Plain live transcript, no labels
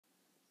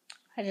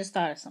I just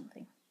thought of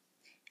something.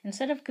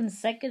 Instead of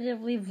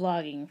consecutively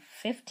vlogging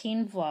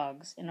 15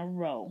 vlogs in a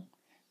row,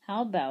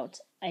 how about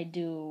I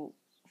do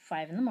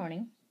 5 in the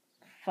morning,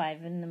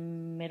 5 in the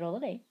middle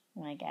of the day,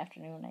 like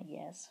afternoon, I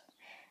guess,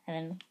 and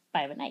then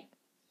 5 at night.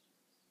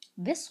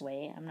 This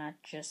way, I'm not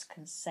just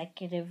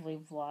consecutively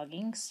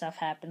vlogging. Stuff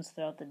happens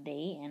throughout the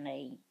day, and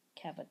I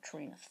have a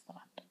train of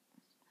thought.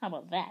 How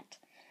about that?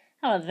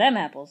 How about them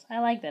apples? I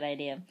like that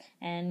idea.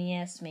 And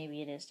yes,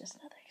 maybe it is just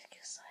another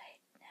excuse so I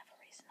have a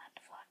reason not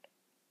to vlog.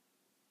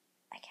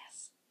 I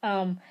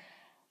guess.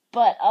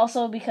 But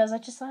also because I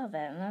just thought of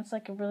that, and that's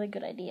like a really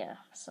good idea.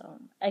 So,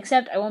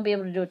 except I won't be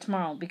able to do it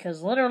tomorrow,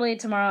 because literally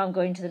tomorrow I'm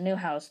going to the new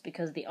house,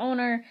 because the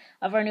owner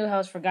of our new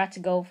house forgot to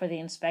go for the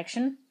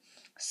inspection.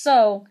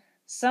 So,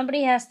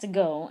 somebody has to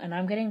go, and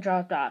I'm getting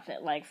dropped off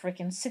at like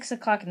freaking 6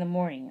 o'clock in the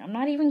morning. I'm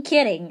not even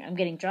kidding. I'm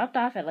getting dropped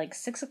off at like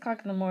 6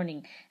 o'clock in the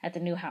morning at the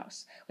new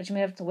house, which means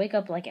I have to wake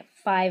up like at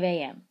 5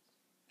 a.m.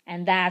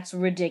 And that's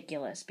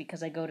ridiculous,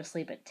 because I go to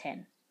sleep at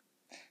 10.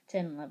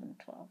 10, 11,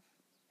 12.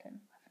 10, 11, 12.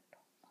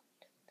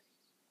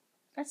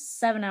 That's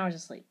 7 hours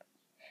of sleep.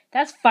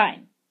 That's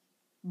fine.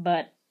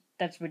 But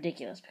that's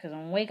ridiculous, because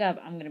when I wake up,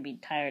 I'm going to be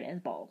tired as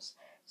balls.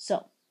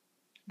 So,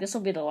 this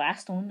will be the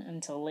last one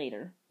until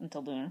later,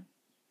 until dinner.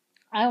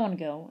 I want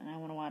to go and I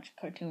want to watch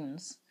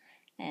cartoons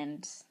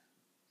and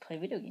play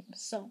video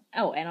games. So,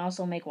 and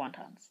also make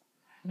wontons.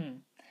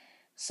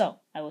 So,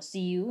 I will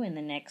see you in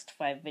the next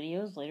 5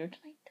 videos later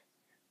tonight.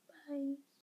 Bye.